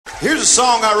Here's a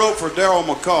song I wrote for Daryl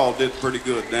McCall. Did pretty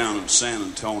good down in San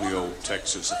Antonio,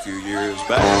 Texas a few years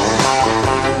back.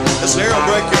 This here will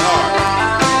break your heart.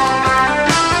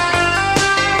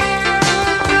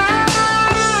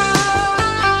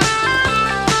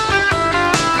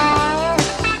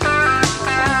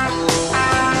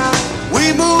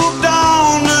 We moved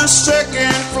on the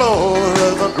second floor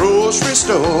of a grocery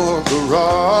store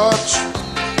garage.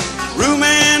 Room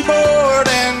and board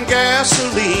and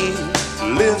gasoline,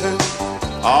 living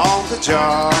on the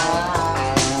job.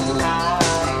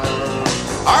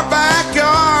 Our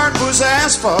backyard was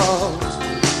asphalt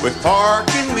with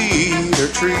parking meter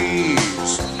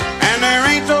trees, and there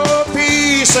ain't no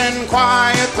peace and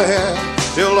quiet there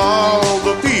till all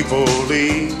the people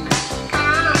leave.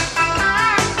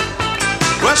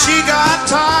 Well, she got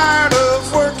tired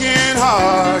of working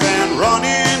hard and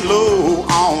running low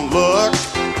on luck.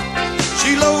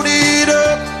 She loaded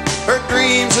up her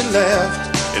dreams and left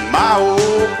in my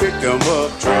old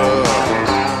pick-em-up truck.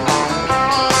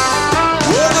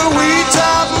 Well, the weeds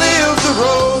outlived the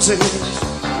roses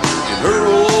in her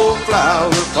old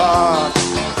flower pot.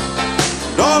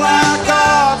 And all I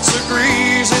got's a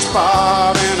greasy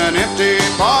spot in an empty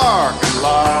parking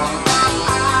lot.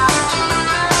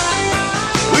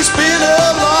 We spent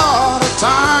a lot of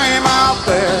time out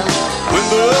there when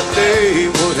the day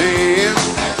would end.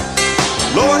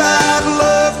 Lord, I'd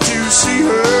love to see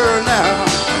her now,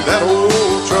 that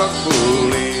old truck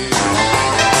full in.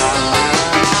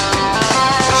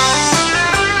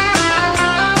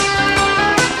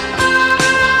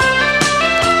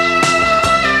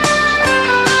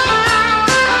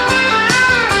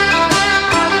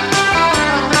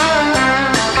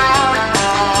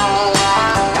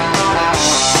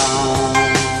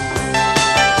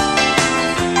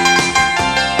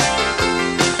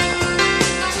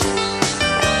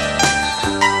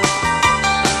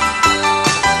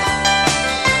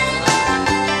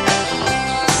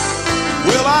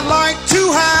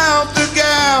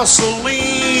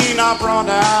 Gasoline I brought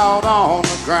out on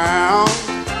the ground.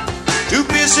 Too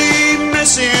busy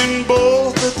missing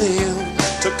both of them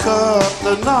to cut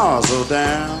the nozzle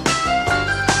down.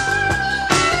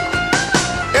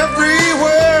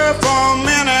 Everywhere from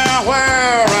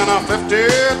anywhere in a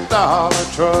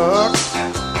 $50 truck.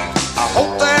 I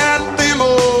hope that them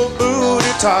old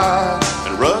booty ties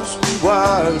and rusty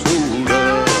wires hold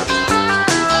up.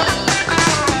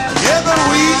 Yeah, the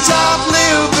weeds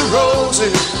outlived the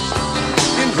roses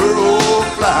in her old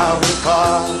flower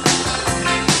pot.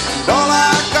 And all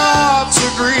I got's a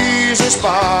greasy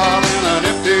spot in an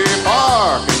empty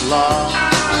parking lot.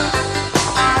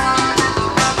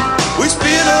 We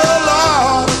spent a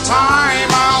lot of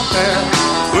time out there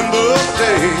when the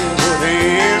day would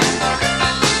end.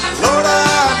 Lord,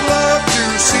 I'd love to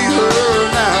see her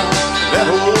now, that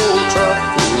old truck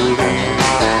pulled in.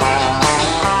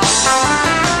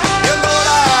 Yeah, Lord,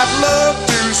 I'd love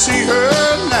to see her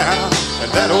now,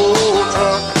 that old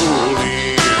truck